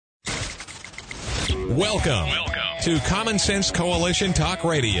Welcome to Common Sense Coalition Talk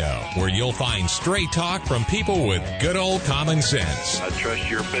Radio, where you'll find straight talk from people with good old common sense. I trust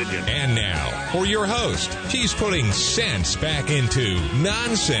your opinion. And now, for your host, she's putting sense back into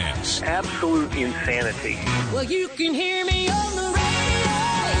nonsense. Absolute insanity. Well, you can hear me on the radio.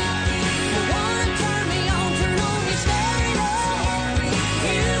 You want to turn me on your stereo.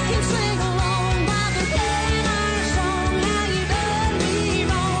 You can sing along while they're playing our song. Now you done me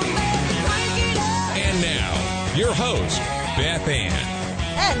wrong, baby, crank it up. And now, your host, Beth Ann.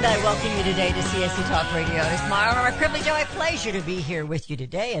 And I welcome you today to CSC Talk Radio. It's my honor, my privilege, and my pleasure to be here with you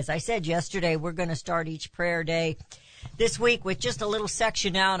today. As I said yesterday, we're going to start each prayer day this week with just a little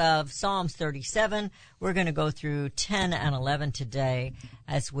section out of Psalms 37. We're going to go through 10 and 11 today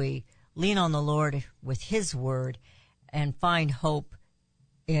as we lean on the Lord with His Word and find hope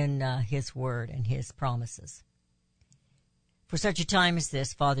in His Word and His promises. For such a time as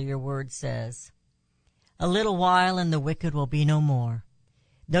this, Father, your Word says, "A little while and the wicked will be no more.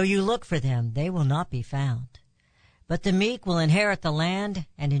 Though you look for them, they will not be found. But the meek will inherit the land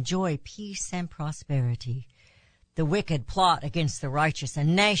and enjoy peace and prosperity. The wicked plot against the righteous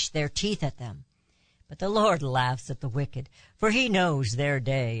and gnash their teeth at them. But the Lord laughs at the wicked, for He knows their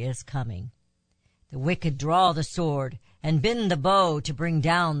day is coming. The wicked draw the sword and bend the bow to bring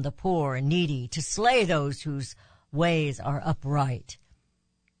down the poor and needy, to slay those whose ways are upright.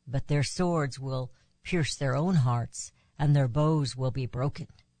 But their swords will pierce their own hearts, and their bows will be broken.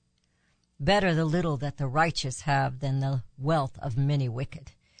 Better the little that the righteous have than the wealth of many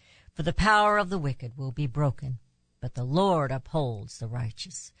wicked. For the power of the wicked will be broken, but the Lord upholds the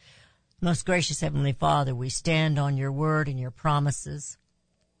righteous." Most gracious Heavenly Father, we stand on your word and your promises.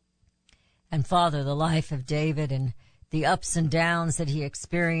 And Father, the life of David and the ups and downs that he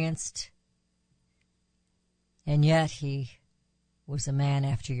experienced, and yet he was a man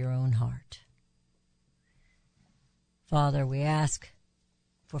after your own heart. Father, we ask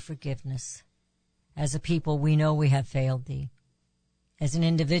for forgiveness. As a people, we know we have failed thee. As an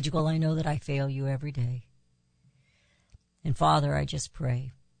individual, I know that I fail you every day. And Father, I just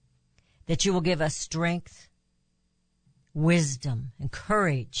pray that you will give us strength, wisdom, and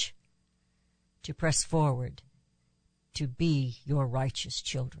courage to press forward to be your righteous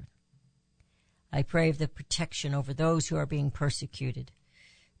children. I pray the protection over those who are being persecuted,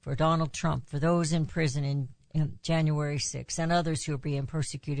 for Donald Trump, for those in prison in January 6th, and others who are being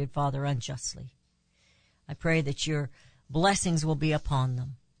persecuted, Father, unjustly. I pray that your blessings will be upon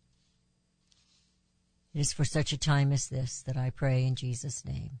them. It is for such a time as this that I pray in Jesus'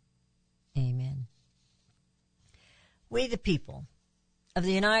 name. Amen. We, the people of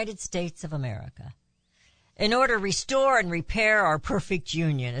the United States of America, in order to restore and repair our perfect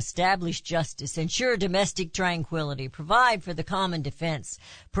union, establish justice, ensure domestic tranquility, provide for the common defense,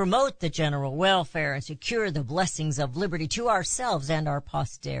 promote the general welfare, and secure the blessings of liberty to ourselves and our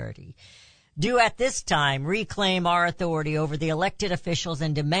posterity, do at this time reclaim our authority over the elected officials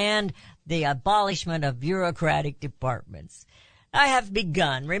and demand the abolishment of bureaucratic departments. I have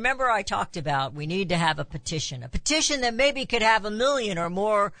begun. Remember, I talked about we need to have a petition that maybe could have 1 million or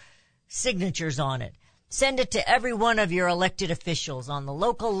more signatures on it. Send it to every one of your elected officials on the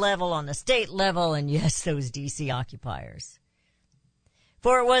local level, on the state level, and yes, those D.C. occupiers.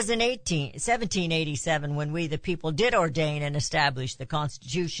 For it was in 1787 when we, the people, did ordain and establish the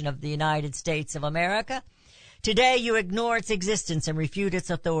Constitution of the United States of America. Today, you ignore its existence and refute its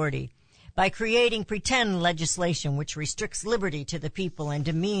authority by creating pretend legislation which restricts liberty to the people and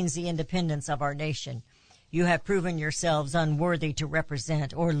demeans the independence of our nation. You have proven yourselves unworthy to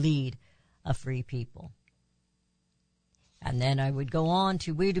represent or lead a free people. And then I would go on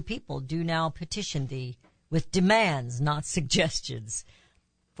to, we the people do now petition thee with demands, not suggestions.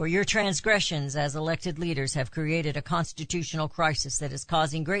 For your transgressions as elected leaders have created a constitutional crisis that is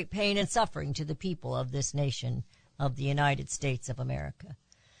causing great pain and suffering to the people of this nation of the United States of America.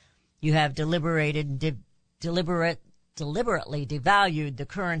 You have deliberately devalued the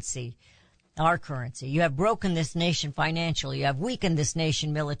currency, our currency. You have broken this nation financially. You have weakened this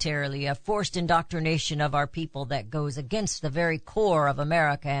nation militarily. You have forced indoctrination of our people that goes against the very core of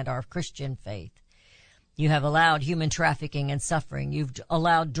America and our Christian faith. You have allowed human trafficking and suffering. You've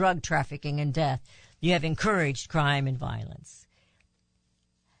allowed drug trafficking and death. You have encouraged crime and violence.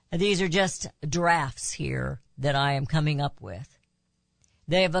 And these are just drafts here that I am coming up with.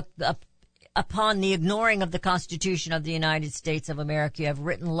 They have upon the ignoring of the Constitution of the United States of America, you have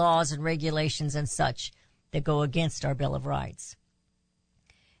written laws and regulations and such that go against our Bill of Rights.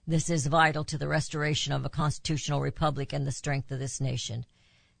 This is vital to the restoration of a constitutional republic and the strength of this nation.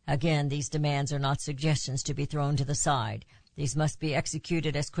 Again, these demands are not suggestions to be thrown to the side. These must be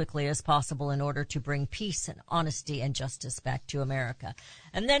executed as quickly as possible in order to bring peace and honesty and justice back to America.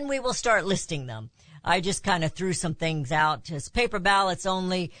 And then we will start listing them. I just kind of threw some things out. As paper ballots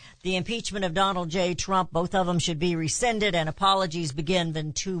only, the impeachment of Donald J. Trump, both of them should be rescinded and apologies begin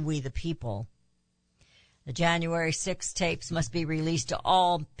then to we the people. The January 6th tapes must be released to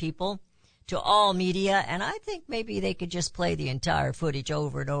all people, to all media, and I think maybe they could just play the entire footage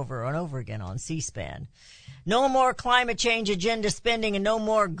over and over and over again on C-SPAN. No more climate change agenda spending and no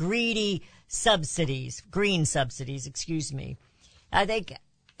more green subsidies, excuse me. I think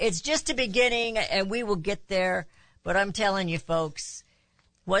it's just a beginning and we will get there, but I'm telling you folks,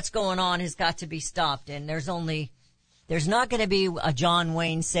 what's going on has got to be stopped, and there's not going to be a John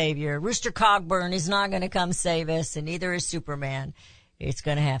Wayne savior. Rooster Cogburn is not going to come save us, and neither is Superman. It's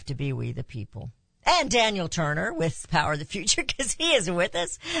going to have to be we the people. And Daniel Turner with Power of the Future, because he is with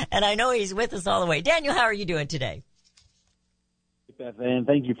us, and I know he's with us all the way. Daniel, how are you doing today? Beth Ann,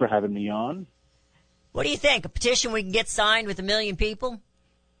 thank you for having me on. What do you think? A petition we can get signed with 1 million people?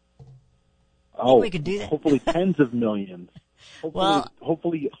 Oh, we could do that. Hopefully tens of millions.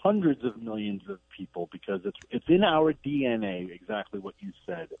 Hopefully hundreds of millions of people, because it's in our DNA, exactly what you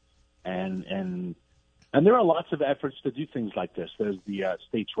said. And there are lots of efforts to do things like this. There's the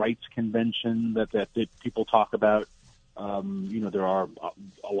States' Rights Convention that people talk about. There are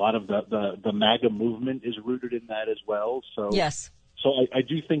a lot of the MAGA movement is rooted in that as well. So yes. So I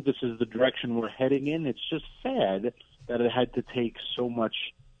do think this is the direction we're heading in. It's just sad that it had to take so much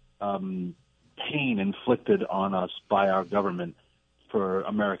pain inflicted on us by our government for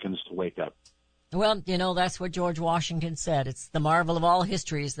Americans to wake up. Well, that's what George Washington said. It's the marvel of all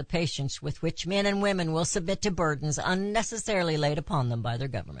history is the patience with which men and women will submit to burdens unnecessarily laid upon them by their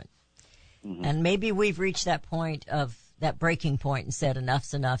government. Mm-hmm. And maybe we've reached that point of that breaking point and said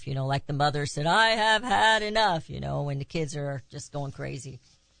enough's enough, like the mother said, I have had enough, when the kids are just going crazy.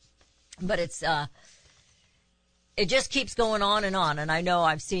 But it just keeps going on. And I know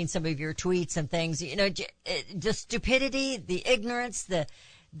I've seen some of your tweets and things, the stupidity, the ignorance,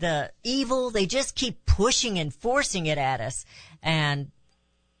 the evil, they just keep pushing and forcing it at us. And,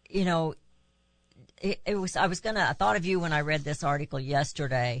 I thought of you when I read this article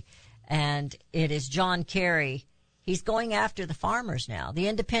yesterday, and it is John Kerry. He's going after the farmers now, the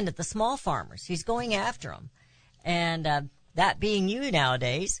independent, the small farmers. He's going after them. And, that being you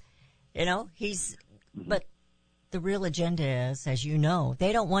nowadays, but the real agenda is, as you know,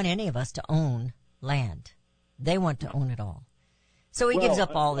 they don't want any of us to own land. They want to own it all. So he gives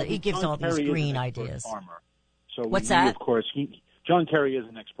up all he gives all these green ideas. So what's that? Of course, John Kerry is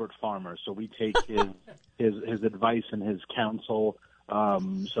an expert farmer, so we take his advice and his counsel. What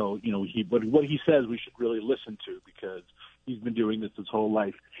he says we should really listen to, because he's been doing this his whole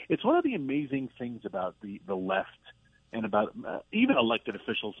life. It's one of the amazing things about the left and about even elected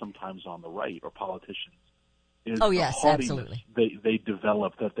officials sometimes on the right, or politicians. Oh yes, absolutely. They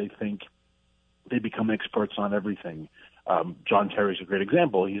develop, that they think they become experts on everything. John Kerry's a great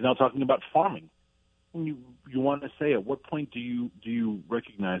example. He's now talking about farming. And you want to say, at what point do you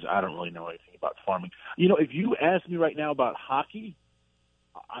recognize, I don't really know anything about farming? If you ask me right now about hockey,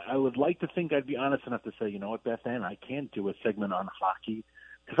 I would like to think I'd be honest enough to say, you know what, Beth Ann, I can't do a segment on hockey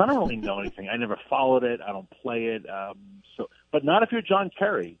because I don't really know anything. I never followed it. I don't play it. But not if you're John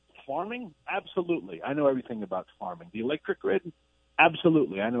Kerry. Farming, absolutely. I know everything about farming. The electric grid,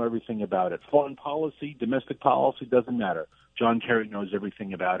 absolutely. I know everything about it. Foreign policy, domestic policy, doesn't matter. John Kerry knows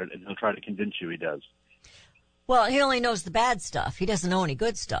everything about it, and he'll try to convince you he does. Well, he only knows the bad stuff. He doesn't know any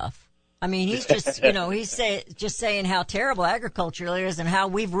good stuff. I mean, he's just, just saying how terrible agriculture is and how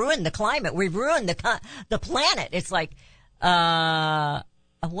we've ruined the climate. We've ruined the planet. It's like,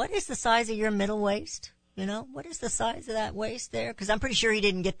 what is the size of your middle waist? What is the size of that waist there? Because I'm pretty sure he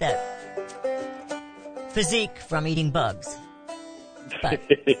didn't get that physique from eating bugs. But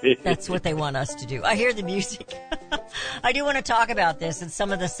that's what they want us to do. I hear the music. I do want to talk about this and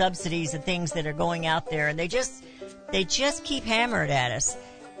some of the subsidies and things that are going out there, and they just keep hammering at us.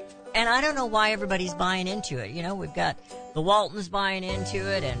 And I don't know why everybody's buying into it. We've got the Waltons buying into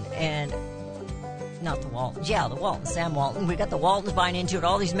it, and not the Waltons. Yeah, the Waltons, Sam Walton. We got the Waltons buying into it.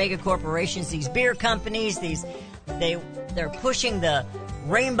 All these mega corporations, these beer companies, they're pushing the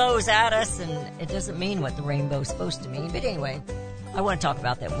rainbows at us, and it doesn't mean what the rainbow's supposed to mean. But anyway, I want to talk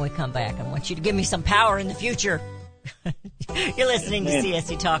about that when we come back. I want you to give me some power in the future. You're listening to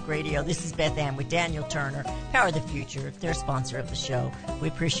CSC Talk Radio. This is Beth Ann with Daniel Turner, Power of the Future. They're a sponsor of the show. We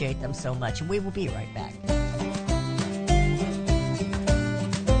appreciate them so much, and we will be right back.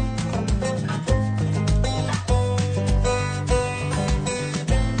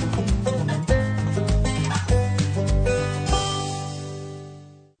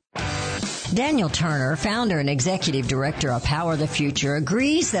 Daniel Turner, founder and executive director of Power the Future,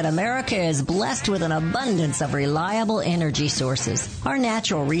 agrees that America is blessed with an abundance of reliable energy sources. Our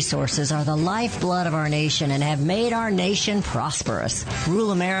natural resources are the lifeblood of our nation and have made our nation prosperous.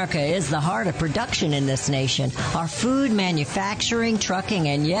 Rural America is the heart of production in this nation. Our food, manufacturing, trucking,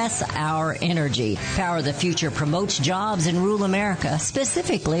 and yes, our energy. Power the Future promotes jobs in rural America,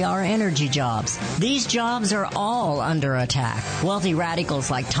 specifically our energy jobs. These jobs are all under attack. Wealthy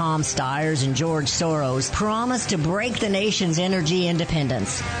radicals like Tom Stiers and George Soros promise to break the nation's energy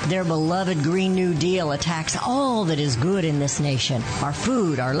independence. Their beloved Green New Deal attacks all that is good in this nation. Our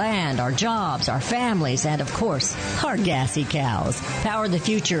food, our land, our jobs, our families, and of course, our gassy cows. Power the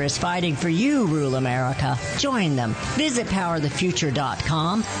Future is fighting for you, rural America. Join them. Visit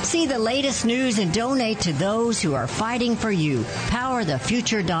PowerTheFuture.com. See the latest news and donate to those who are fighting for you.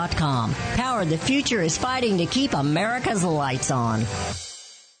 PowerTheFuture.com. Power the Future is fighting to keep America's lights on.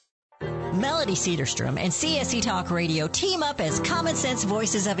 Melody Cedarstrom and CSC Talk Radio team up as Common Sense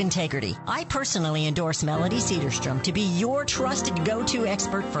Voices of Integrity. I personally endorse Melody Cedarstrom to be your trusted go-to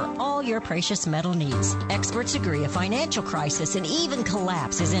expert for all your precious metal needs. Experts agree a financial crisis and even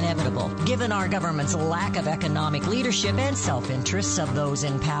collapse is inevitable. Given our government's lack of economic leadership and self-interests of those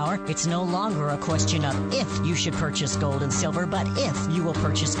in power, it's no longer a question of if you should purchase gold and silver, but if you will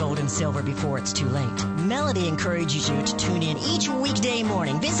purchase gold and silver before it's too late. Melody encourages you to tune in each weekday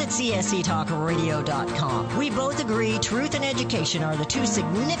morning. Visit CSCTalkRadio.com. We both agree truth and education are the two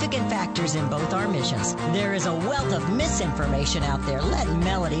significant factors in both our missions. There is a wealth of misinformation out there. Let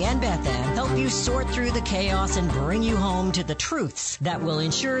Melody and Beth Ann help you sort through the chaos and bring you home to the truths that will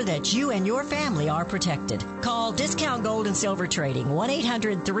ensure that you and your family are protected. Call Discount Gold and Silver Trading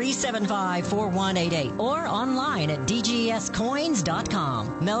 1-800-375-4188 or online at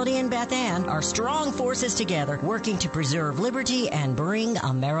dgscoins.com. Melody and Beth Ann are strong forces together working to preserve liberty and bring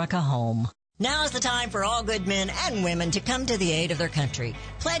America home. Now is the time for all good men and women to come to the aid of their country.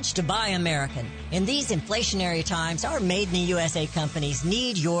 Pledge to buy American. In these inflationary times, our made-in-the-USA companies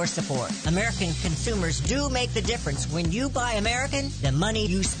need your support. American consumers do make the difference. When you buy American, the money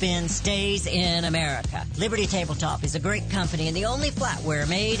you spend stays in America. Liberty Tabletop is a great company and the only flatware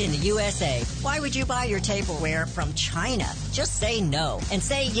made in the USA. Why would you buy your tableware from China? Just say no and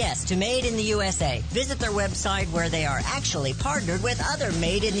say yes to Made in the USA. Visit their website where they are actually partnered with other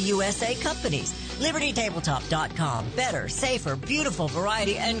Made in the USA companies. LibertyTabletop.com. Better, safer, beautiful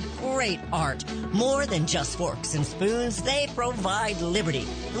variety, and great art. More than just forks and spoons, they provide liberty.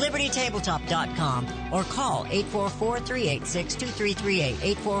 LibertyTabletop.com or call 844-386-2338.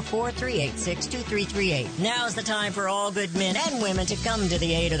 844-386-2338. Now's the time for all good men and women to come to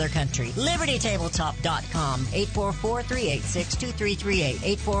the aid of their country. LibertyTabletop.com.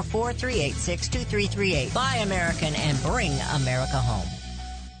 844-386-2338. 844-386-2338. Buy American and bring America home.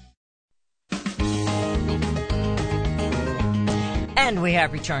 And we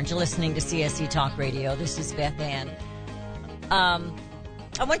have returned. You're listening to CSC Talk Radio. This is Beth Ann. I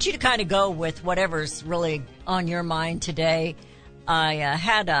want you to kind of go with whatever's really on your mind today. My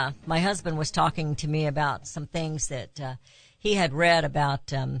husband was talking to me about some things that he had read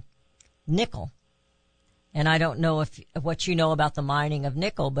about nickel. And I don't know what you know about the mining of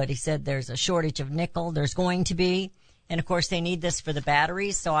nickel, but he said there's a shortage of nickel. There's going to be. And, of course, they need this for the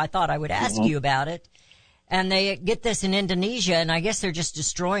batteries, so I thought I would ask you about it. And they get this in Indonesia, and I guess they're just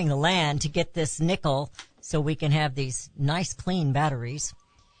destroying the land to get this nickel so we can have these nice, clean batteries.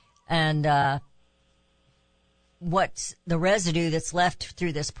 And what's the residue that's left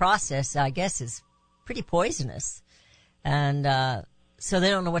through this process, I guess, is pretty poisonous. And so they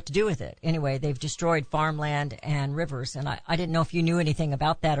don't know what to do with it. Anyway, they've destroyed farmland and rivers, and I didn't know if you knew anything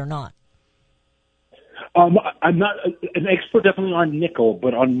about that or not. I'm not an expert definitely on nickel,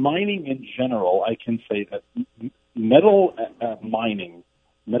 but on mining in general, I can say that metal mining,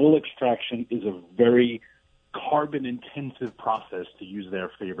 metal extraction is a very carbon-intensive process, to use their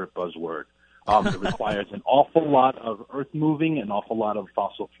favorite buzzword. It requires an awful lot of earth moving, an awful lot of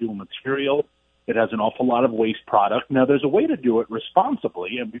fossil fuel material. It has an awful lot of waste product. Now, there's a way to do it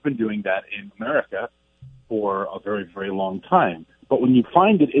responsibly, and we've been doing that in America for a very, very long time. But when you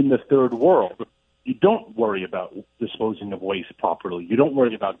find it in the third world, you don't worry about disposing of waste properly. You don't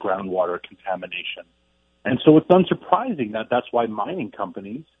worry about groundwater contamination. And so it's unsurprising that that's why mining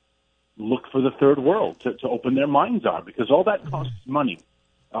companies look for the third world to open their mines on, because all that costs money.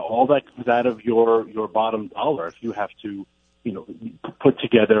 All that comes out of your bottom dollar if you have to, put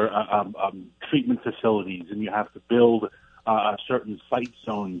together treatment facilities and you have to build certain site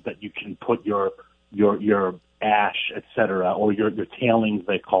zones that you can put your ash, et cetera, or your tailings,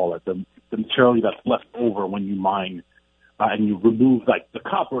 they call it, the material that's left over when you mine and you remove like the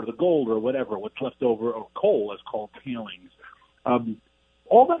copper or the gold or whatever, what's left over, or coal is called tailings.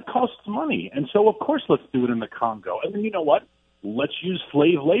 All that costs money. And so, of course, let's do it in the Congo. And then you know what? Let's use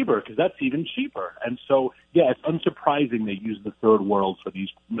slave labor because that's even cheaper. And so, yeah, it's unsurprising they use the third world for these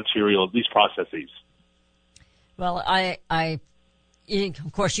materials, these processes. Well,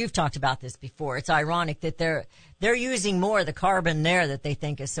 of course, you've talked about this before. It's ironic that they're using more of the carbon there that they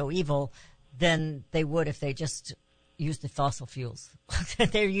think is so evil than they would if they just used the fossil fuels.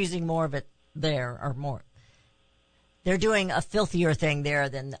 They're using more of it there, or more. They're doing a filthier thing there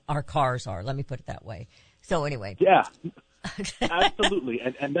than our cars are. Let me put it that way. So anyway. Yeah, absolutely.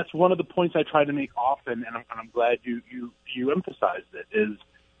 And that's one of the points I try to make often, and I'm glad you emphasized it, is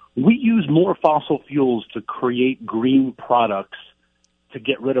we use more fossil fuels to create green products to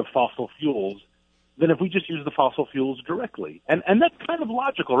get rid of fossil fuels than if we just use the fossil fuels directly. And that's kind of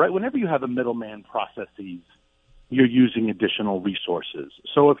logical, right? Whenever you have a middleman processes, you're using additional resources.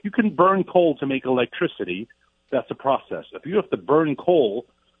 So if you can burn coal to make electricity, that's a process. If you have to burn coal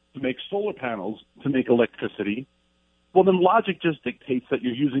to make solar panels to make electricity, well, then logic just dictates that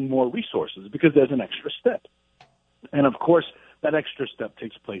you're using more resources because there's an extra step. And, of course, that extra step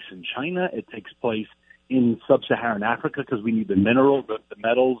takes place in China. It takes place in sub-Saharan Africa because we need the minerals, the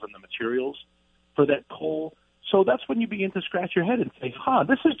metals, and the materials for that coal. So that's when you begin to scratch your head and say,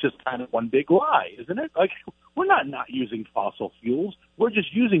 this is just kind of one big lie, isn't it? Like, we're not using fossil fuels. We're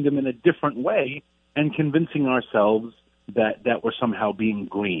just using them in a different way and convincing ourselves that we're somehow being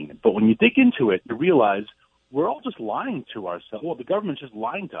green. But when you dig into it, you realize we're all just lying to ourselves. Well, the government's just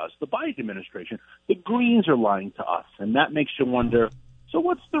lying to us. The Biden administration, the Greens are lying to us. And that makes you wonder, so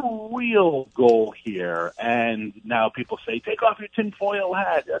what's the real goal here? And now people say, take off your tinfoil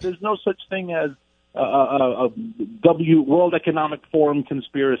hat. There's no such thing as a World Economic Forum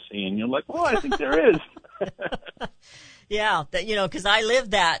conspiracy. And you're like, well, I think there is. Yeah, because I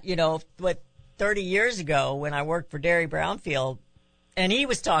lived that, 30 years ago when I worked for Derry Brownfield, and he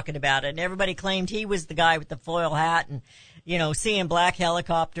was talking about it, and everybody claimed he was the guy with the foil hat and, seeing black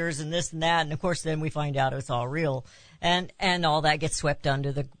helicopters and this and that. And, of course, then we find out it's all real. And all that gets swept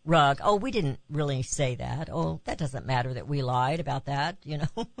under the rug. Oh, we didn't really say that. Oh, that doesn't matter that we lied about that,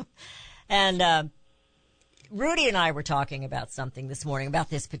 And Rudy and I were talking about something this morning about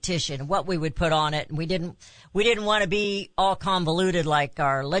this petition, what we would put on it, and we didn't want to be all convoluted like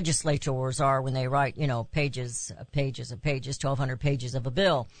our legislators are when they write, pages, 1,200 pages of a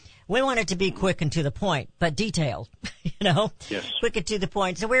bill. We want it to be quick and to the point, but detailed, Yes. Quick and to the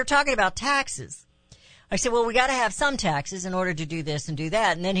point. So we were talking about taxes. I said, well, we got to have some taxes in order to do this and do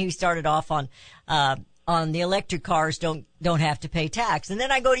that. And then he started off on the electric cars don't have to pay tax. And then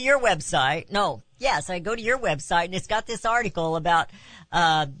I go to your website. I go to your website, and it's got this article about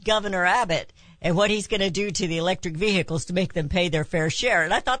Governor Abbott and what he's going to do to the electric vehicles to make them pay their fair share.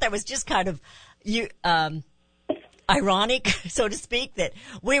 And I thought that was just kind of ironic, so to speak, that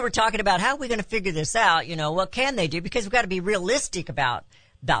we were talking about how are we going to figure this out, what can they do, because we've got to be realistic about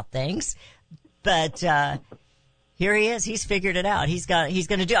things. But here he is. He's figured it out. He's going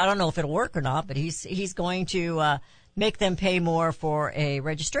to do, I don't know if it'll work or not, but he's going to make them pay more for a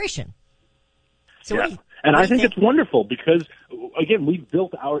registration. So yeah. And I think it's wonderful because, again, we've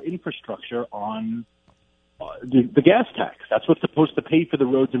built our infrastructure on the gas tax. That's what's supposed to pay for the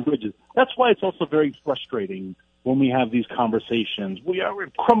roads and bridges. That's why it's also very frustrating when we have these conversations. We're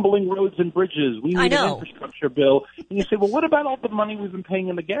crumbling roads and bridges. We need an infrastructure bill. And you say, well, what about all the money we've been paying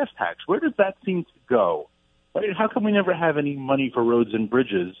in the gas tax? Where does that seem to go? Right? How come we never have any money for roads and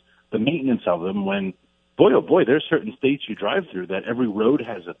bridges, the maintenance of them, when boy, oh boy, there's certain states you drive through that every road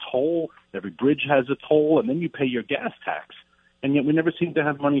has a toll, every bridge has a toll, and then you pay your gas tax. And yet we never seem to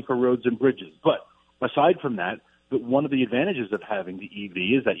have money for roads and bridges. But aside from that, one of the advantages of having the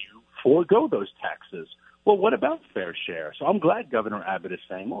EV is that you forego those taxes. Well, what about fair share? So I'm glad Governor Abbott is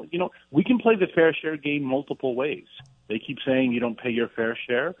saying, well, we can play the fair share game multiple ways. They keep saying you don't pay your fair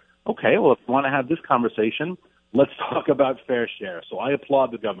share. Okay, well, if you want to have this conversation, let's talk about fair share. So I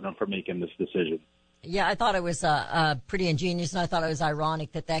applaud the governor for making this decision. Yeah, I thought it was pretty ingenious, and I thought it was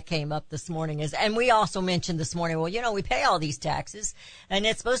ironic that came up this morning. And we also mentioned this morning, well, we pay all these taxes, and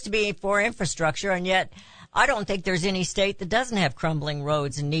it's supposed to be for infrastructure, and yet I don't think there's any state that doesn't have crumbling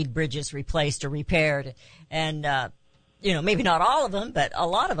roads and need bridges replaced or repaired. And, maybe not all of them, but a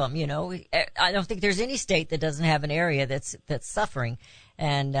lot of them, I don't think there's any state that doesn't have an area that's suffering.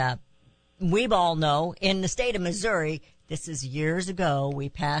 And we all know in the state of Missouri, this is years ago, we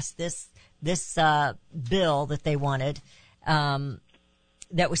passed this bill that they wanted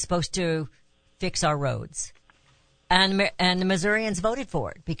that was supposed to fix our roads. And the Missourians voted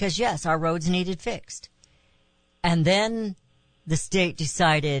for it because, yes, our roads needed fixed. And then the state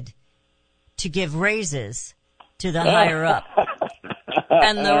decided to give raises to the higher up.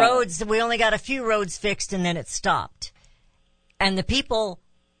 And the roads, we only got a few roads fixed and then it stopped. And the people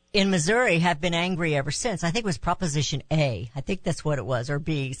in Missouri have been angry ever since. I think it was Proposition A. I think that's what it was, or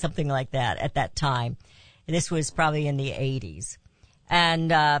B, something like that at that time. And this was probably in the 80s. And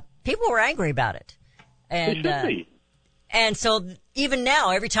people were angry about it. And, They should be. And so even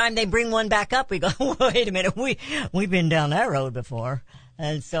now, every time they bring one back up, we go, wait a minute, we've been down that road before.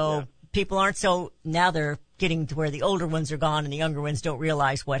 And so people aren't so, now they're getting to where the older ones are gone and the younger ones don't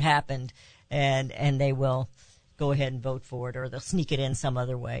realize what happened, and they will go ahead and vote for it, or they'll sneak it in some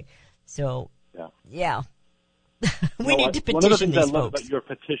other way. So, yeah. We need to petition these folks. One of the things I love about your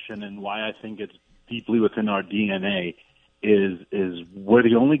petition and why I think it's deeply within our DNA is we're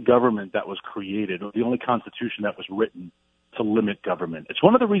the only government that was created, or the only constitution that was written to limit government. It's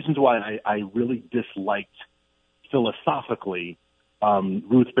one of the reasons why I really disliked philosophically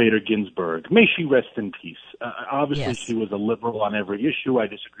Ruth Bader Ginsburg. May she rest in peace. Obviously, she was a liberal on every issue. I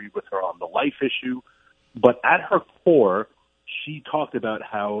disagreed with her on the life issue. But at her core, she talked about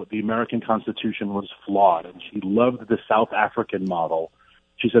how the American Constitution was flawed, and she loved the South African model.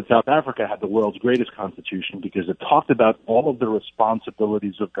 She said South Africa had the world's greatest constitution because it talked about all of the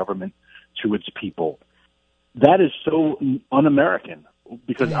responsibilities of government to its people. That is so un-American,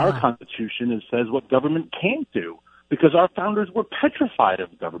 because our Constitution says what government can't do, because our founders were petrified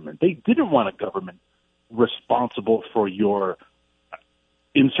of government. They didn't want a government responsible for your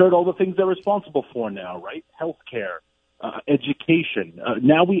insert all the things they're responsible for now, right? Healthcare, education.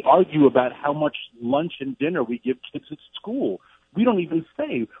 Now we argue about how much lunch and dinner we give kids at school. We don't even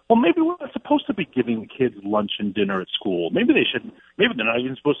say, well, maybe we're not supposed to be giving kids lunch and dinner at school. Maybe they should. Maybe they're not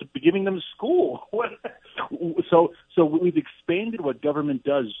even supposed to be giving them school. So we've expanded what government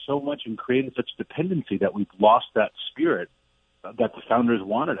does so much and created such dependency that we've lost that spirit that the founders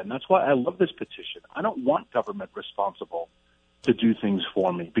wanted. And that's why I love this petition. I don't want government responsible to do things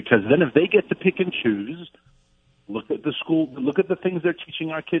for me, because then if they get to pick and choose, look at the school, look at the things they're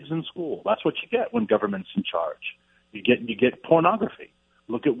teaching our kids in school. That's what you get when government's in charge. You get pornography.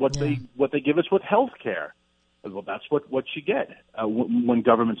 Look at what they give us with health care. Well, that's what you get when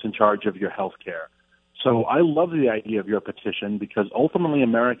government's in charge of your health care. So I love the idea of your petition, because ultimately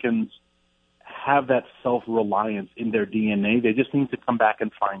Americans have that self-reliance in their DNA. They just need to come back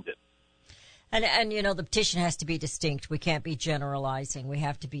and find it. And you know, the petition has to be distinct. We can't be generalizing. We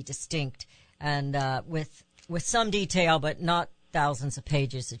have to be distinct, and with some detail, but not thousands of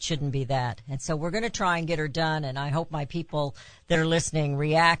pages. It shouldn't be that. And so we're going to try and get her done, and I hope my people that are listening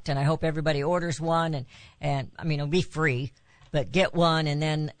react, and I hope everybody orders one, and I mean, it'll be free, but get one, and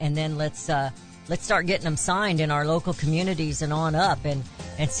then let's start getting them signed in our local communities and on up, and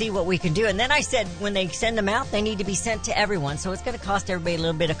see what we can do. And then I said, when they send them out, they need to be sent to everyone. So it's going to cost everybody a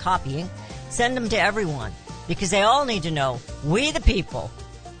little bit of copying. Send them to everyone, because they all need to know, we the people,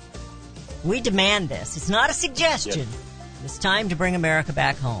 we demand this. It's not a suggestion. Yes. It's time to bring America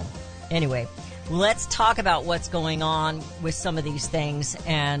back home. Anyway, let's talk about what's going on with some of these things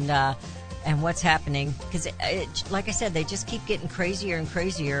and what's happening. Because, like I said, they just keep getting crazier and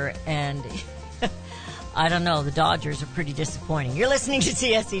crazier. And I don't know, the Dodgers are pretty disappointing. You're listening to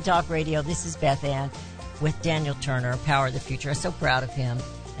CSC Talk Radio. This is Beth Ann with Daniel Turner, Power of the Future. I'm so proud of him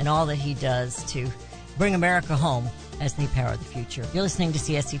and all that he does to bring America home as they power the future. You're listening to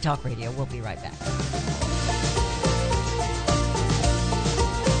CSC Talk Radio. We'll be right back.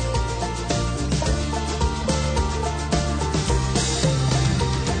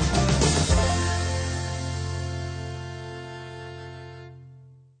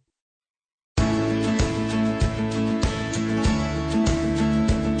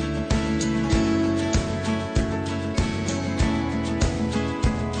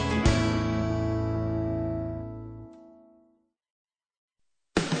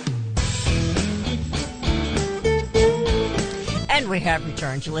 We have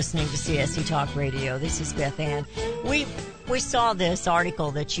returned. You're listening to CSC Talk Radio. This is Beth Ann. We saw this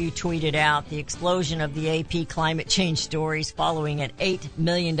article that you tweeted out, the explosion of the AP climate change stories following an $8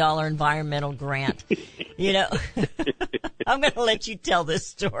 million environmental grant. You know, I'm going to let you tell this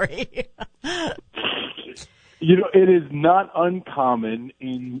story. You know, it is not uncommon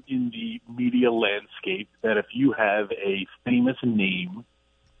in the media landscape that if you have a famous name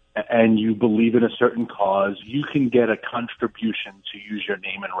and you believe in a certain cause, you can get a contribution to use your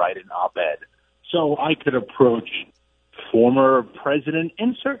name and write an op-ed. So I could approach former president,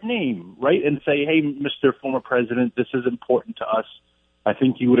 insert name, right, and say, hey, Mr. Former President, this is important to us. I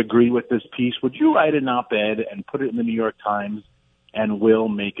think you would agree with this piece. Would you write an op-ed and put it in the New York Times, and we'll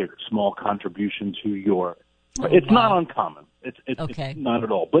make a small contribution to your It's wow. not uncommon. It's Okay. not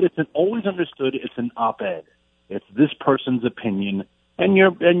at all. But it's always understood. It's an op-ed. It's this person's opinion, and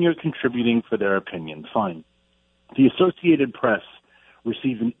you're contributing for their opinion. Fine. The Associated Press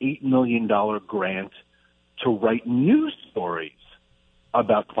received an $8 million grant to write news stories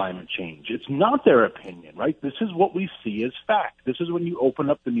about climate change. It's not their opinion, right? This is what we see as fact. This is when you open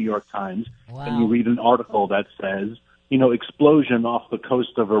up the New York Times and you read an article that says, explosion off the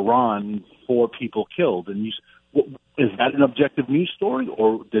coast of Iran, 4 people killed. And is that an objective news story,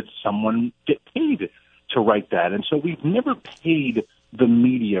 or did someone get paid to write that? And so we've never paid the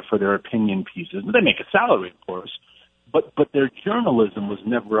media for their opinion pieces. They make a salary, of course, but their journalism was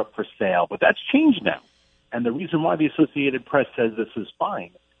never up for sale. But that's changed now. And the reason why the Associated Press says this is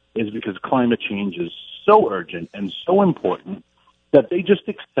fine is because climate change is so urgent and so important that they just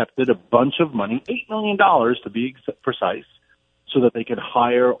accepted a bunch of money, $8 million to be precise, so that they could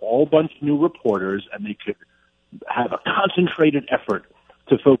hire all bunch of new reporters and they could have a concentrated effort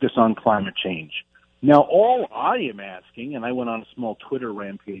to focus on climate change. Now, all I am asking, and I went on a small Twitter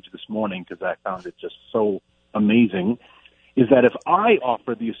rampage this morning because I found it just so amazing, is that if I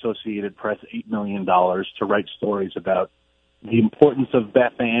offer the Associated Press $8 million to write stories about the importance of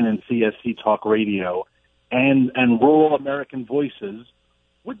Beth Ann and CSC Talk Radio and rural American voices,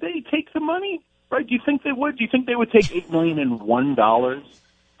 would they take the money? Right? Do you think they would? Do you think they would take $8 million and $1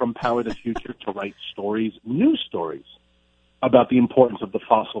 from Power the Future to write stories, news stories, about the importance of the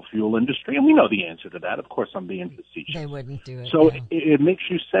fossil fuel industry? And we know the answer to that. Of course, I'm being facetious. They wouldn't do it. So no. it makes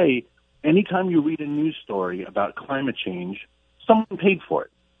you say, anytime you read a news story about climate change, someone paid for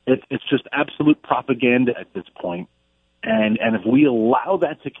it. It's just absolute propaganda at this point. And if we allow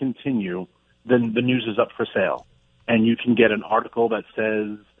that to continue, then the news is up for sale. And you can get an article that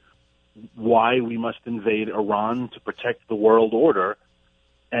says why we must invade Iran to protect the world order.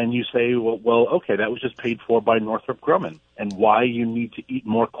 And you say, well, okay, that was just paid for by Northrop Grumman. And why you need to eat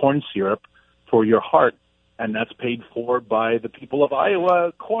more corn syrup for your heart, and that's paid for by the people of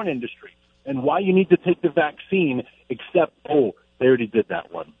Iowa corn industry. And why you need to take the vaccine, except, they already did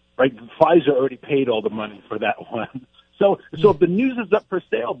that one, right? Pfizer already paid all the money for that one. So if the news is up for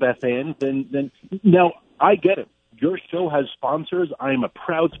sale, Beth Ann, then now I get it. Your show has sponsors. I am a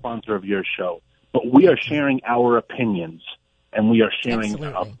proud sponsor of your show, but we are sharing our opinions, and we are sharing.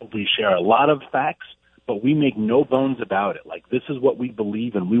 We share a lot of facts, but we make no bones about it. Like, this is what we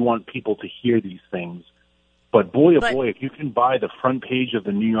believe, and we want people to hear these things. But boy, if you can buy the front page of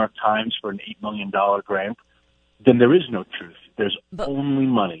the New York Times for an $8 million grant, then there is no truth. There's only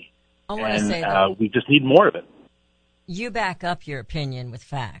money. I want to say that we just need more of it. You back up your opinion with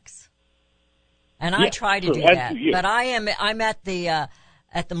facts, and I try to do that. But I'm at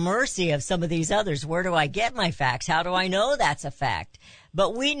the mercy of some of these others. Where do I get my facts? How do I know that's a fact?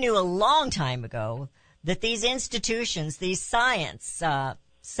 But we knew a long time ago that these institutions, these scientists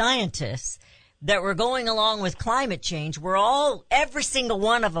that were going along with climate change, every single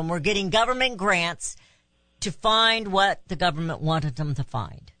one of them were getting government grants to find what the government wanted them to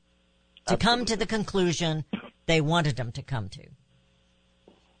find, to come to the conclusion they wanted them to come to.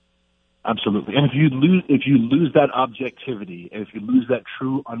 Absolutely. And if you lose that objectivity, and if you lose that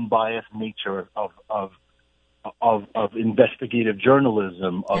true unbiased nature of investigative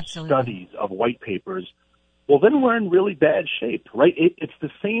journalism, of studies, of white papers, well, then we're in really bad shape, right? It's the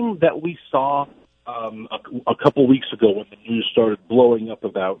same that we saw a couple weeks ago when the news started blowing up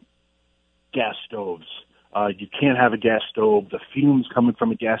about gas stoves. You can't have a gas stove. The fumes coming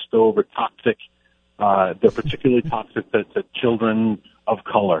from a gas stove are toxic. They're particularly toxic to children of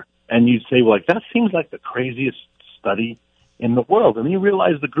color. And you'd say, well, that seems like the craziest study in the world. And then you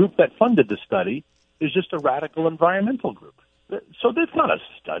realize the group that funded the study is just a radical environmental group. So that's not a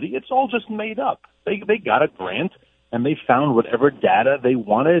study. It's all just made up. They got a grant, and they found whatever data they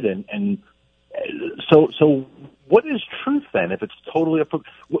wanted. And so what is truth then if it's totally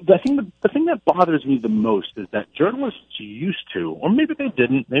the thing that bothers me the most is that journalists used to, or maybe they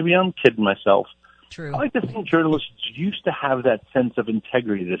didn't, maybe I'm kidding myself. True. I like to think journalists used to have that sense of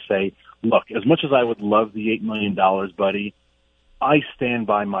integrity to say, look, as much as I would love the $8 million, buddy, I stand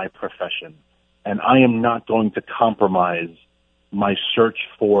by my profession, and I am not going to compromise my search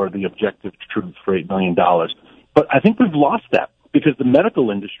for the objective truth for $8 million. But I think we've lost that because the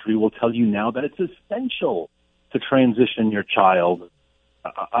medical industry will tell you now that it's essential to transition your child.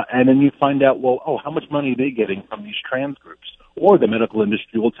 And then you find out, how much money are they getting from these trans groups? Or the medical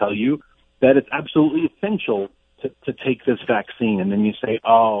industry will tell you that it's absolutely essential to take this vaccine. And then you say,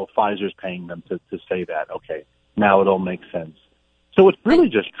 Pfizer's paying them to say that. Okay, now it all makes sense. So it's really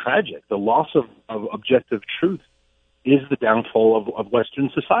just tragic. The loss of objective truth is the downfall of Western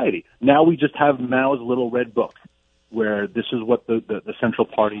society. Now we just have Mao's little red book, where this is what the Central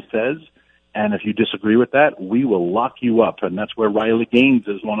Party says, and if you disagree with that, we will lock you up. And that's where Riley Gaines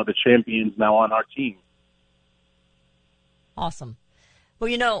is one of the champions now on our team. Awesome.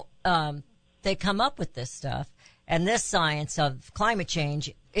 Well, they come up with this stuff, and this science of climate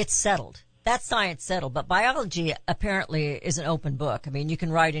change, it's settled. That science settled, but biology apparently is an open book. I mean, you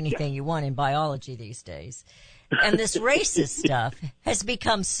can write anything you want in biology these days. And this racist stuff has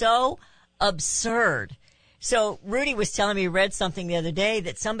become so absurd. So Rudy was telling me, he read something the other day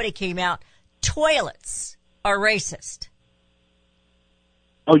that somebody came out, toilets are racist.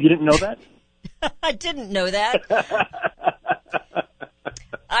 Oh, you didn't know that? I didn't know that.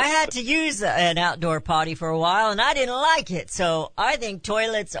 I had to use an outdoor potty for a while, and I didn't like it. So I think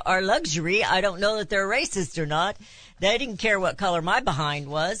toilets are luxury. I don't know that they're racist or not. They didn't care what color my behind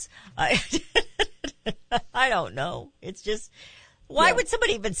was. I don't know. It's just, why would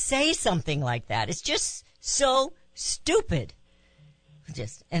somebody even say something like that? It's just so stupid. It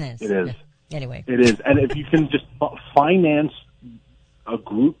is. Anyway. It is. And if you can just finance a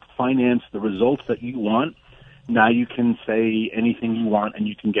group, finance the results that you want, now you can say anything you want, and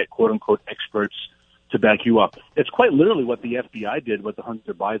you can get quote-unquote experts to back you up. It's quite literally what the FBI did with the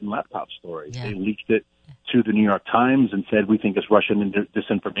Hunter Biden laptop story. Yeah. They leaked it to the New York Times and said, we think it's Russian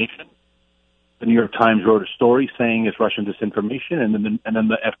disinformation. The New York Times wrote a story saying it's Russian disinformation, and then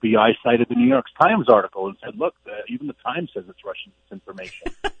the FBI cited the New York Times article and said, look, even the Times says it's Russian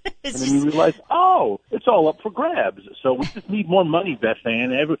disinformation. And then you realize, it's all up for grabs. So we just need more money, Beth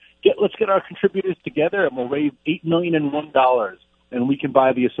Ann. Let's get our contributors together, and we'll raise $8,001,001, and we can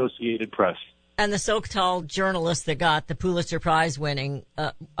buy the Associated Press. And the so-called journalist that got the Pulitzer Prize-winning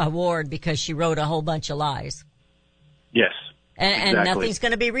award because she wrote a whole bunch of lies. Yes. And nothing's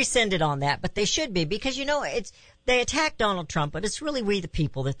going to be rescinded on that, but they should be, because, they attacked Donald Trump, but it's really we the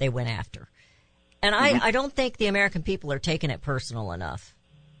people that they went after. And I don't think the American people are taking it personal enough.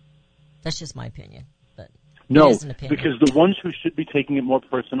 That's just my opinion. But no, it is an opinion. Because the ones who should be taking it more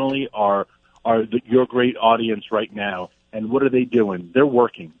personally are your great audience right now. And what are they doing? They're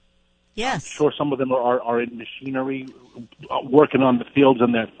working. Yes. I'm sure some of them are in machinery, working on the fields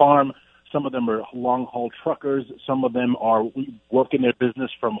on their farm. Some of them are long-haul truckers. Some of them are working their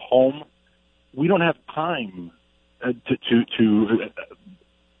business from home. We don't have time to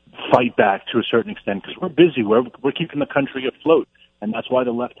fight back to a certain extent because we're busy. We're keeping the country afloat, and that's why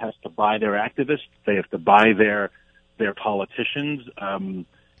the left has to buy their activists. They have to buy their politicians.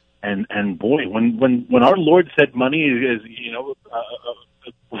 And boy, when our Lord said money is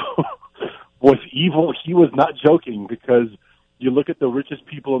was evil, he was not joking, because you look at the richest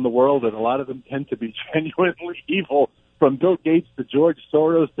people in the world, and a lot of them tend to be genuinely evil, from Bill Gates to George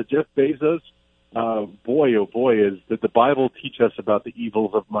Soros to Jeff Bezos. Boy, oh boy, is that the Bible teach us about the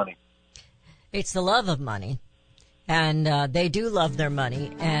evils of money. It's the love of money, and they do love their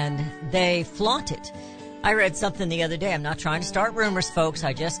money, and they flaunt it. I read something the other day. I'm not trying to start rumors, folks.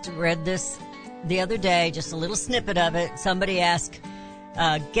 I just read this the other day, just a little snippet of it. Somebody asked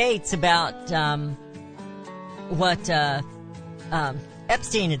Gates about what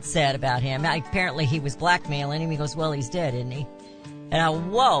Epstein had said about him. Apparently he was blackmailing him. He goes, well, he's dead, isn't he?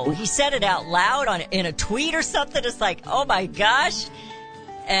 And whoa, he said it out loud in a tweet or something. It's like, oh my gosh.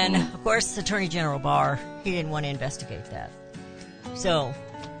 And of course, Attorney General Barr, he didn't want to investigate that. So,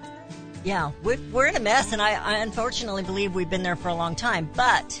 yeah, we're in a mess, and I unfortunately believe we've been there for a long time.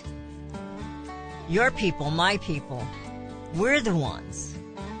 But your people, my people, we're the ones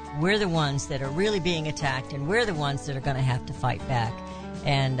that are really being attacked, and we're the ones that are going to have to fight back.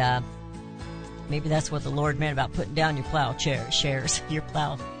 And maybe that's what the Lord meant about putting down your plow shares. Your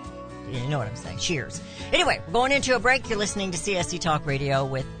plow, you know what I'm saying, shears. Anyway, we're going into a break. You're listening to CSC Talk Radio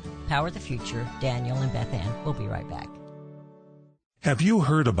with Power of the Future, Daniel and Beth Ann. We'll be right back. Have you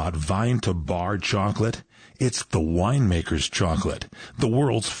heard about Vine to Bar chocolate? It's the winemaker's chocolate, the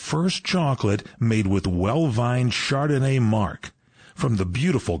world's first chocolate made with well-vined Chardonnay marc from the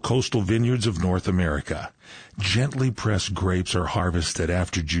beautiful coastal vineyards of North America. Gently pressed grapes are harvested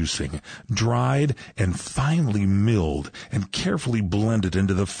after juicing, dried and finely milled and carefully blended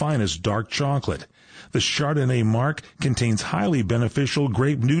into the finest dark chocolate. The Chardonnay marc contains highly beneficial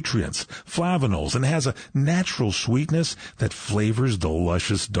grape nutrients, flavonols, and has a natural sweetness that flavors the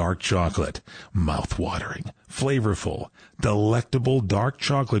luscious dark chocolate. Mouth-watering, flavorful, delectable dark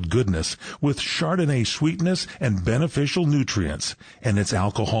chocolate goodness with Chardonnay sweetness and beneficial nutrients. And it's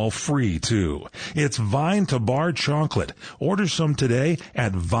alcohol-free, too. It's Vine to Bar chocolate. Order some today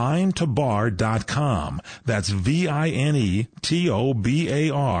at vinetobar.com. That's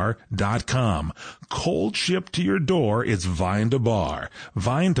VINETOBAR.com. Cold shipped to your door, it's Vine to Bar.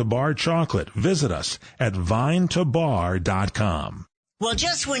 Vine to Bar chocolate. Visit us at vinetobar.com. Well,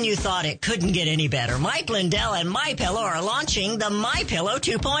 just when you thought it couldn't get any better, Mike Lindell and MyPillow are launching the MyPillow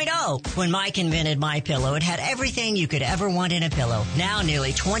 2.0. When Mike invented MyPillow, it had everything you could ever want in a pillow. Now,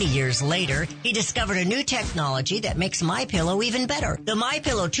 nearly 20 years later, he discovered a new technology that makes MyPillow even better. The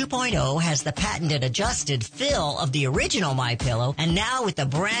MyPillow 2.0 has the patented adjusted fill of the original MyPillow, and now with the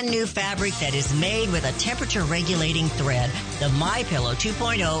brand new fabric that is made with a temperature-regulating thread, the MyPillow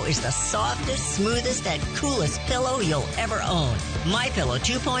 2.0 is the softest, smoothest, and coolest pillow you'll ever own. MyPillow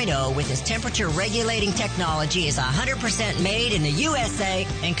 2.0 with its temperature-regulating technology is 100% made in the USA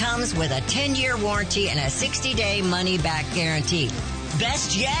and comes with a 10-year warranty and a 60-day money-back guarantee.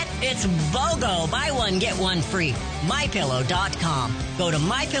 Best yet, it's BOGO. Buy one, get one free. MyPillow.com. Go to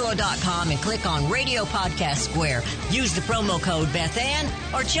MyPillow.com and click on Radio Podcast Square. Use the promo code Beth Ann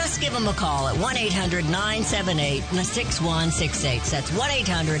or just give them a call at 1-800-978-6168. That's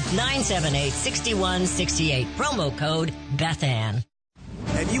 1-800-978-6168. Promo code Beth Ann.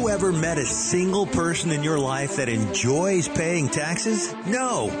 Have you ever met a single person in your life that enjoys paying taxes?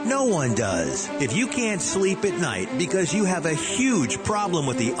 No, no one does. If you can't sleep at night because you have a huge problem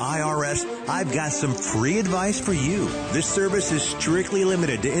with the IRS, I've got some free advice for you. This service is strictly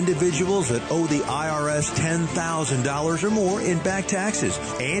limited to individuals that owe the IRS $10,000 or more in back taxes.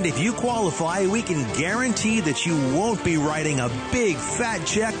 And if you qualify, we can guarantee that you won't be writing a big fat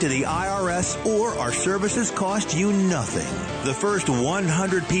check to the IRS, or our services cost you nothing. The first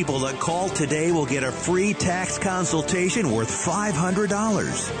 100 people that call today will get a free tax consultation worth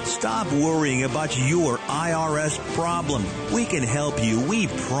 $500. Stop worrying about your IRS problem. We can help you, we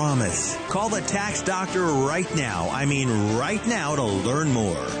promise. Call the tax doctor right now. I mean right now, to learn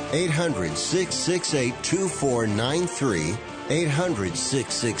more. 800-668-2493.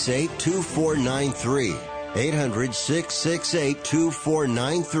 800-668-2493.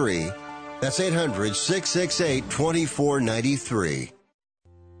 800-668-2493. That's 800-668-2493.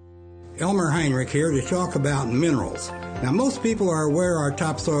 Elmer Heinrich here to talk about minerals. Now, most people are aware our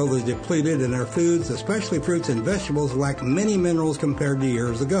topsoil is depleted and our foods, especially fruits and vegetables, lack many minerals compared to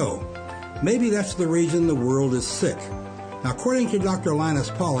years ago. Maybe that's the reason the world is sick. Now, according to Dr. Linus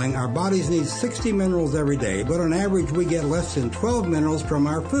Pauling, our bodies need 60 minerals every day, but on average we get less than 12 minerals from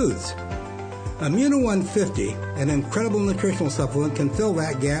our foods. Immuno 150, an incredible nutritional supplement, can fill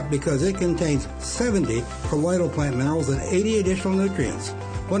that gap because it contains 70 colloidal plant minerals and 80 additional nutrients,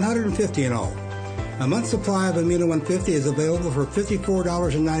 150 in all. A month's supply of Immuno 150 is available for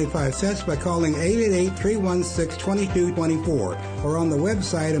 $54.95 by calling 888-316-2224 or on the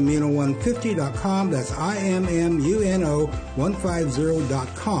website immuno150.com. That's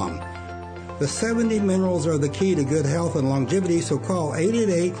IMMUNO150.com. The 70 minerals are the key to good health and longevity, so call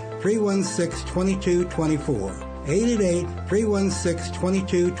 888-316-2224.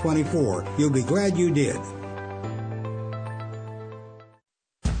 888-316-2224. You'll be glad you did.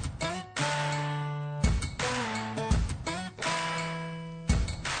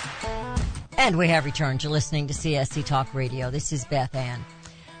 And we have returned. You're listening to CSC Talk Radio. This is Beth Ann.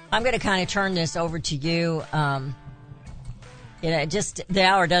 I'm going to kind of turn this over to you. Just the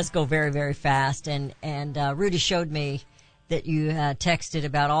hour does go very, very fast, and Rudy showed me that you texted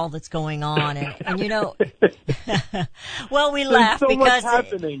about all that's going on, and you know, well, we laugh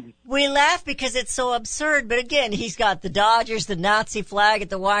because it's so absurd. But again, he's got the Dodgers, the Nazi flag at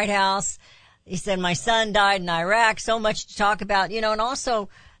the White House. He said, "My son died in Iraq." So much to talk about, you know, and also,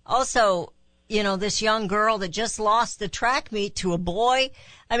 you know, this young girl that just lost the track meet to a boy.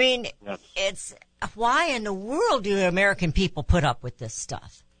 I mean, yes. It's. Why in the world do American people put up with this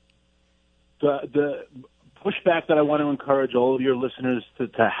stuff? The pushback that I want to encourage all of your listeners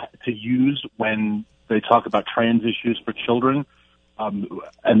to use when they talk about trans issues for children,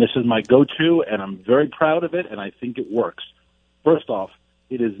 and this is my go-to, and I'm very proud of it, and I think it works. First off,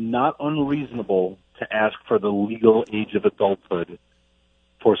 it is not unreasonable to ask for the legal age of adulthood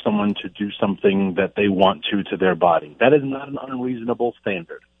for someone to do something that they want to their body. That is not an unreasonable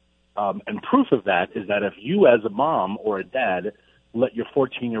standard. And proof of that is that if you as a mom or a dad let your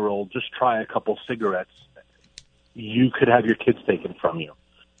 14-year-old just try a couple cigarettes, you could have your kids taken from you.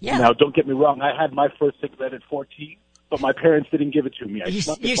 Yeah. Now, don't get me wrong. I had my first cigarette at 14, but my parents didn't give it to me.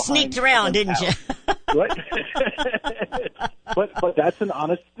 You sneaked around, didn't you? Right? but that's an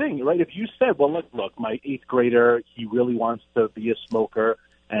honest thing, right? If you said, well, look, my 8th grader, he really wants to be a smoker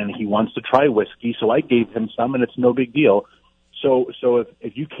and he wants to try whiskey, so I gave him some and it's no big deal. So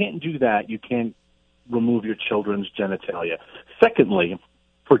if you can't do that, you can't remove your children's genitalia. Secondly,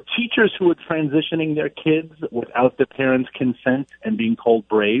 for teachers who are transitioning their kids without the parents' consent and being called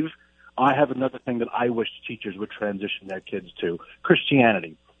brave, I have another thing that I wish teachers would transition their kids to: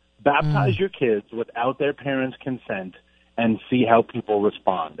 Christianity. Baptize your kids without their parents' consent and see how people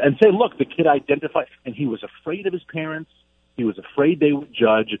respond. And say, look, the kid identified, and he was afraid of his parents. He was afraid they would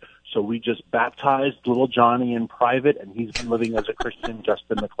judge, so we just baptized little Johnny in private, and he's been living as a Christian just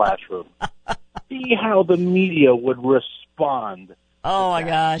in the classroom. See how the media would respond. Oh, my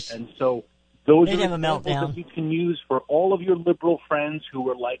gosh. And so those They'd are have a examples meltdown. that you can use for all of your liberal friends who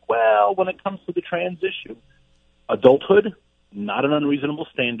are like, well, when it comes to the trans issue, adulthood, not an unreasonable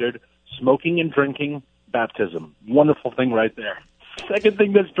standard, smoking and drinking, baptism. Wonderful thing right there. Second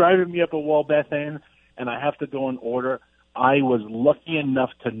thing that's driving me up a wall, Beth Ann, and I have to go in order, I was lucky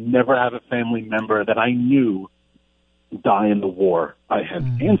enough to never have a family member that I knew die in the war. I had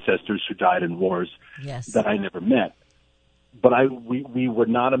ancestors who died in wars that I never met. But we were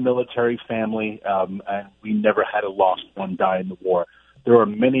not a military family, and we never had a lost one die in the war. There are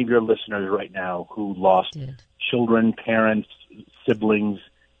many of your listeners right now who lost children, parents, siblings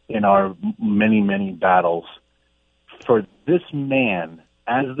in our many, many battles. For this man,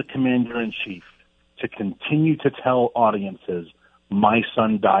 as the commander-in-chief, to continue to tell audiences, my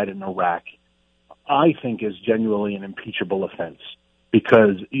son died in Iraq, I think is genuinely an impeachable offense.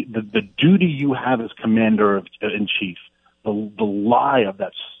 Because the duty you have as commander-in-chief, the lie of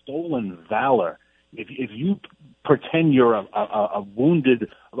that stolen valor, if you pretend you're a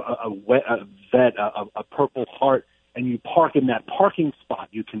wounded vet, a Purple Heart, and you park in that parking spot,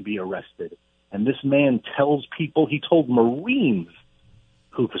 you can be arrested. And this man tells people, he told Marines,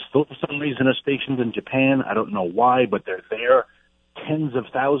 who for some reason are stationed in Japan, I don't know why, but they're there, tens of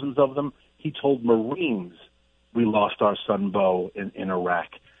thousands of them. He told Marines, we lost our son Bo in Iraq.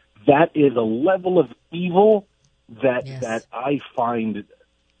 That is a level of evil that I find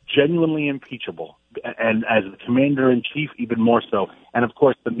genuinely impeachable. And as the commander-in-chief, even more so. And, of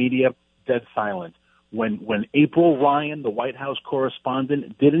course, the media, dead silent. When April Ryan, the White House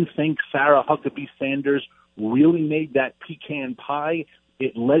correspondent, didn't think Sarah Huckabee Sanders really made that pecan pie,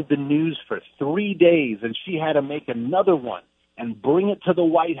 it led the news for 3 days, and she had to make another one and bring it to the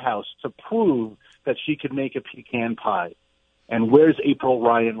White House to prove that she could make a pecan pie. And where's April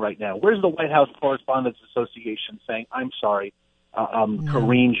Ryan right now? Where's the White House Correspondents Association saying, I'm sorry,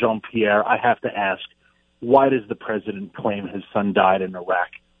 Karine Jean-Pierre, I have to ask, why does the president claim his son died in Iraq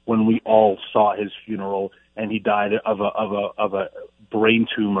when we all saw his funeral and he died of a brain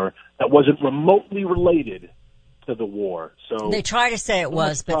tumor that wasn't remotely related to the war? So they try to say it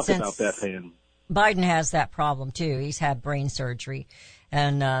was, but since about Beth Ann. Biden has that problem too, he's had brain surgery,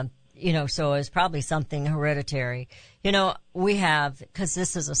 and so it's probably something hereditary. We have, because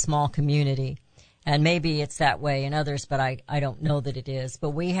this is a small community, and maybe it's that way in others, but I don't know that it is.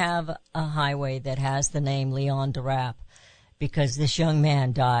 But we have a highway that has the name Leon DeRapp because this young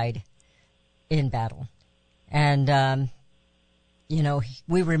man died in battle. And,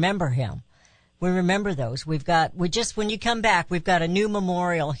 we remember him. We remember those. When you come back, we've got a new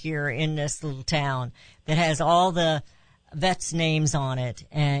memorial here in this little town that has all the vets' names on it,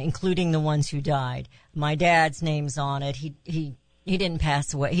 including the ones who died. My dad's name's on it. He didn't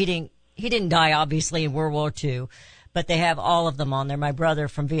pass away. He didn't die, obviously, in World War II, but they have all of them on there. My brother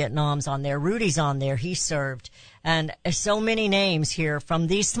from Vietnam's on there. Rudy's on there. He served. And so many names here from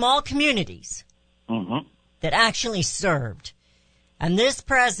these small communities that actually served. And this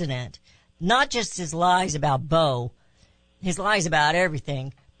president, not just his lies about Bo, his lies about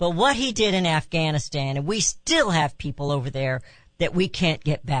everything, but what he did in Afghanistan, and we still have people over there that we can't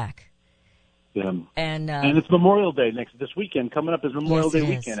get back. And it's Memorial Day this weekend. Coming up is Memorial Day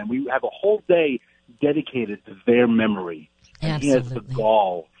weekend, and we have a whole day dedicated to their memory. And he has the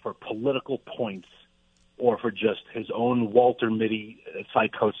gall for political points or for just his own Walter Mitty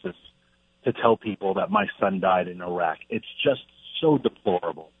psychosis to tell people that my son died in Iraq. It's just so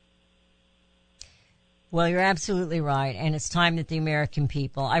deplorable. Well, you're absolutely right, and it's time that the American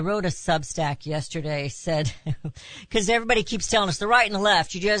people. I wrote a Substack yesterday, said, because everybody keeps telling us the right and the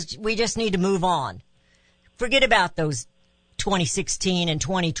left, we just need to move on. Forget about those 2016 and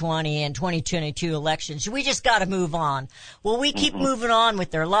 2020 and 2022 elections. We just got to move on. Well, we keep moving on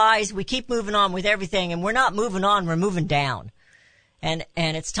with their lies. We keep moving on with everything, and we're not moving on. We're moving down. And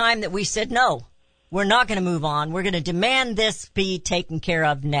it's time that we said, no, we're not going to move on. We're going to demand this be taken care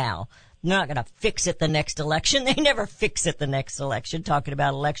of now. They're not going to fix it the next election. They never fix it the next election, talking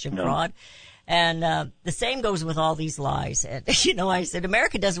about election fraud. And the same goes with all these lies. And, I said,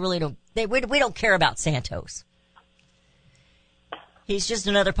 America doesn't really we don't care about Santos. He's just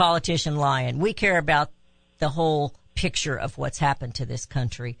another politician lying. We care about the whole picture of what's happened to this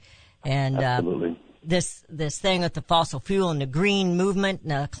country. And this thing with the fossil fuel and the green movement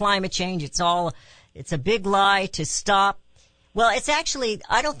and climate change, it's a big lie to stop. Well, it's actually,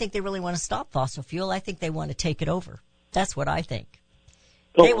 I don't think they really want to stop fossil fuel. I think they want to take it over. That's what I think.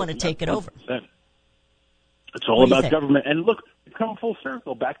 They want to take it over. It's all about government. And look, we've come full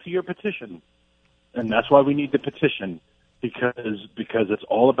circle back to your petition. And that's why we need the petition, because it's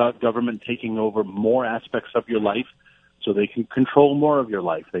all about government taking over more aspects of your life so they can control more of your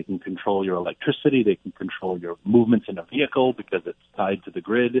life. They can control your electricity. They can control your movements in a vehicle because it's tied to the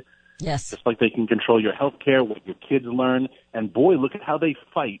grid. Yes. Just like they can control your health care, what your kids learn. And boy, look at how they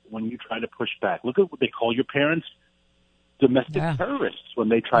fight when you try to push back. Look at what they call your parents domestic terrorists when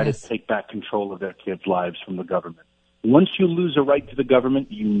they try to take back control of their kids' lives from the government. Once you lose a right to the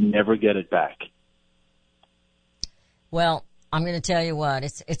government, you never get it back. Well, I'm going to tell you what,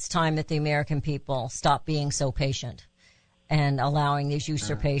 it's time that the American people stop being so patient and allowing these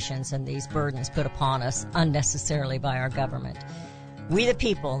usurpations and these burdens put upon us unnecessarily by our government. We the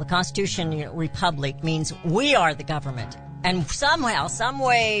people, the Constitution Republic means we are the government. And somehow, some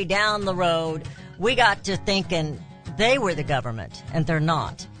way down the road, we got to thinking they were the government, and they're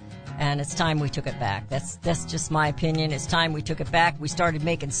not. And it's time we took it back. That's just my opinion. It's time we took it back. We started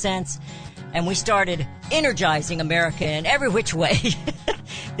making sense, and we started energizing America in every which way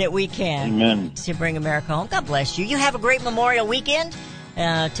that we can to bring America home. God bless you. You have a great Memorial weekend.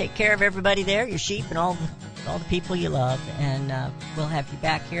 Take care of everybody there, your sheep, and all the people you love. And we'll have you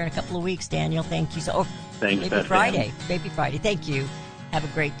back here in a couple of weeks, Daniel. Thank you. Thanks, Maybe Friday. Maybe Friday. Thank you. Have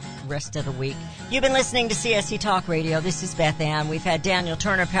a great rest of the week. You've been listening to CSC Talk Radio. This is Beth Ann. We've had Daniel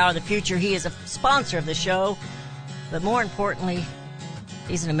Turner, Power of the Future. He is a sponsor of the show. But more importantly,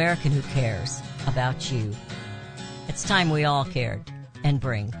 he's an American who cares about you. It's time we all cared and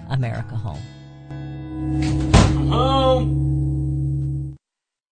bring America home. Home.